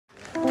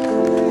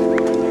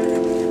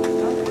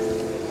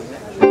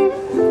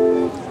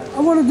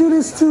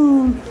this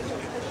tune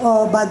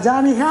by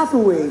Johnny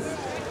Hathaway.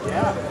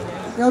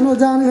 Yeah. Y'all know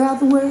Johnny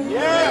Hathaway?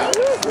 Yeah.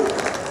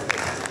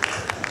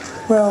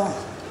 Well,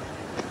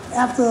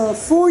 after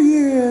 4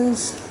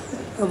 years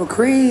of a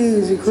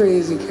crazy,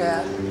 crazy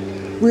cat,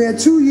 we had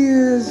 2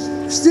 years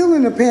still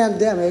in the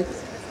pandemic,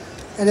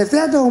 and if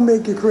that don't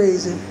make you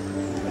crazy,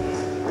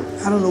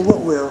 I don't know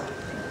what will.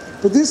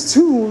 But this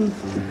tune,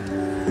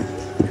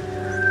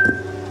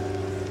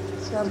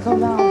 it's gotta come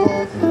down,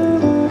 boy.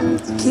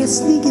 You can't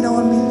sneak it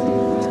on me.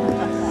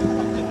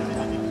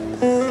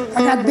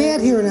 I got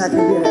bad hearing, I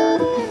can hear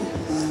that.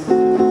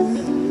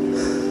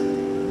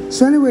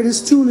 So anyway,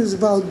 this tune is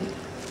about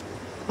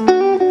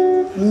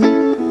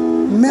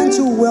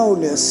mental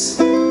wellness,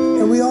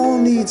 and we all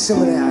need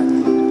some of that,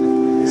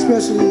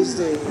 especially these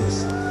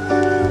days.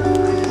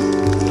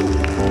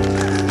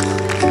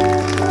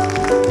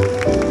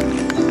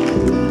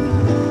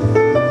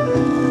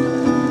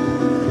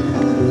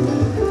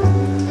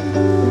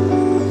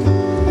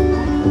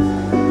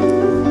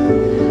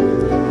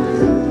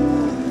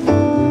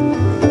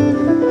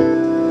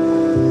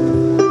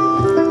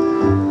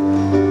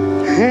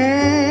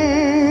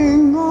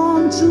 Hang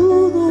on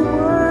to the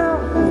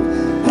world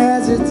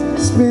as it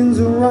spins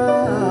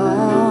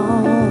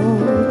around.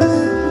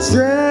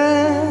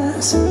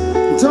 Stress,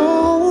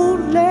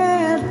 don't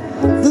let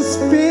the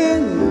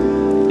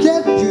spin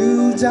get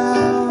you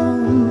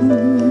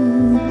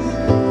down.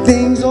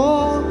 Things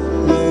are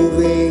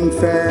moving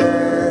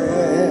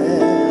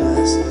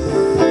fast.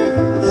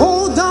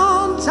 Hold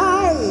on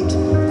tight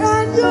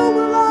and you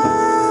will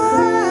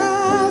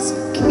last.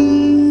 Keep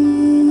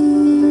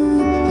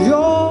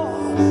your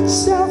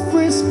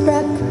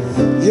self-respect,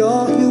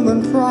 your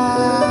human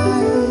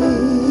pride.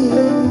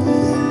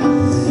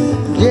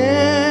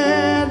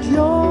 Get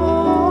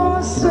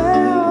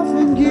yourself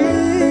in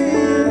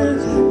gear.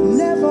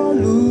 Never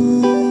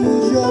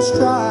lose your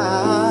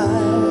stride.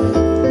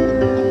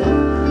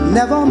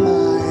 Never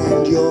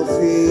mind your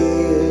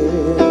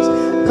fears,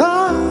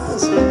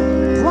 'cause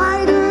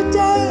brighter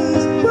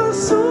days will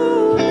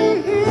soon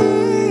be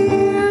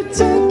here.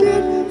 Take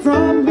it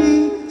from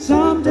me,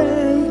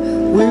 someday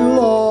we'll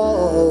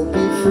all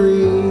be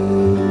free.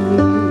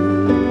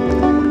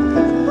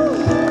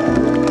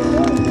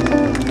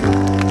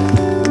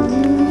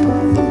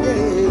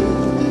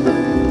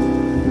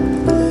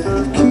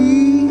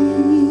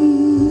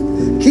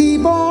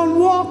 Keep on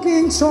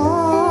walking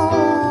tall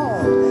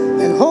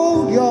and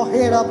hold your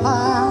head up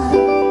high.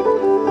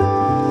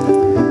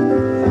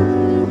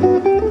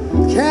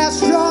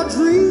 Cast your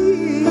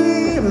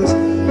dreams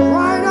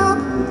right up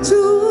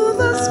to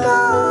the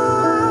sky.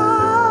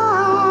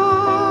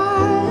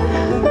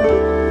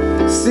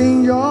 Sing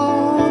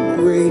your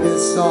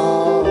greatest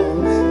song,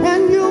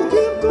 and you'll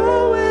keep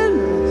growing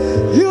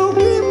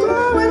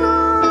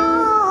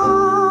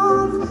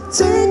on.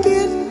 Take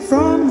it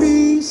from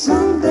me,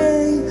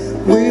 someday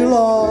we'll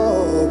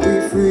all be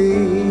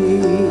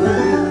free.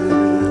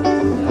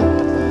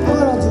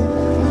 What I'll do?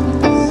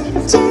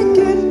 Take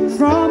it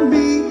from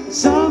me,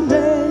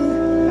 someday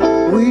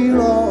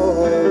we'll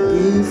all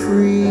be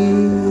free.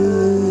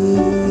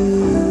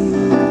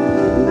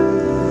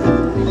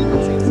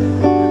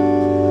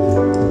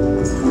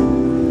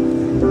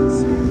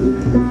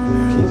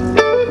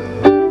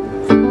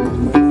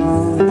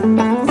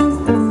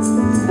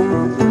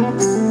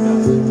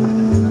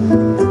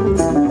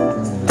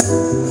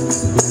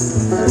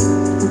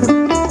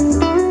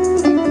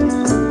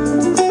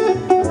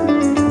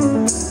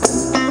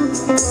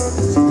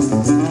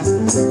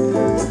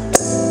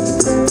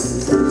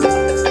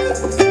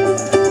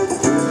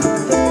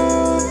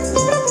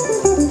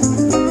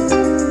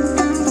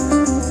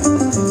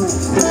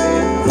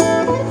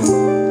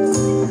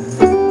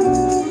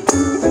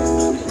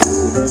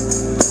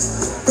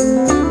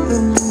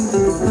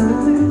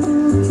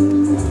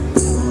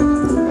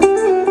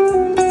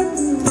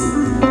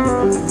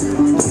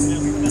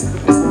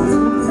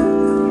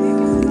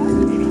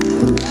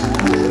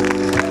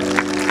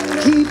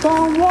 Keep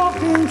on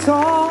walking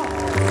tall,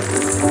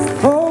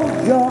 hold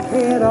your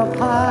head up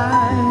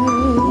high.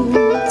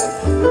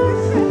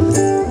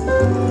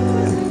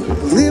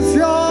 Lift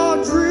your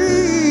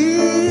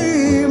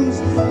dreams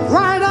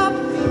right up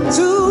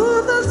to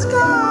the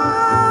sky.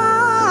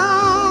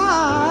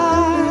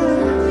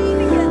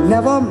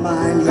 Never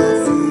mind your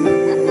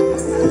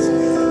fears,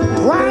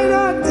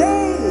 brighter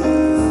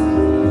days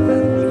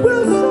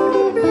will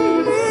soon be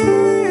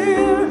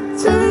here.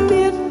 Take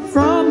it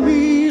from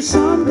me,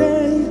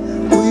 someday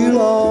we'll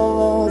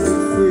all be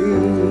free.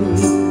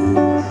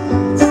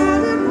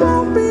 And it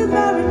won't be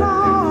very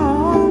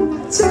long.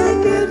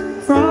 Take it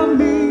from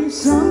me,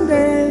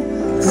 someday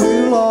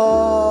we'll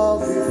all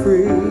be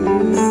free.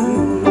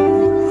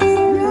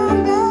 Yeah,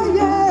 yeah,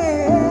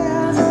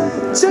 yeah.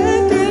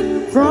 Take it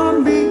from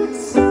me,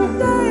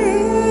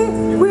 someday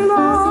we'll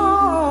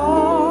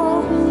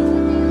all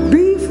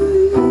be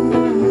free.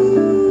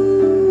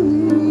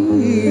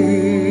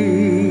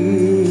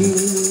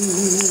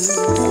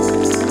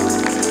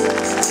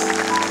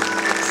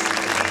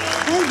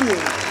 Thank you.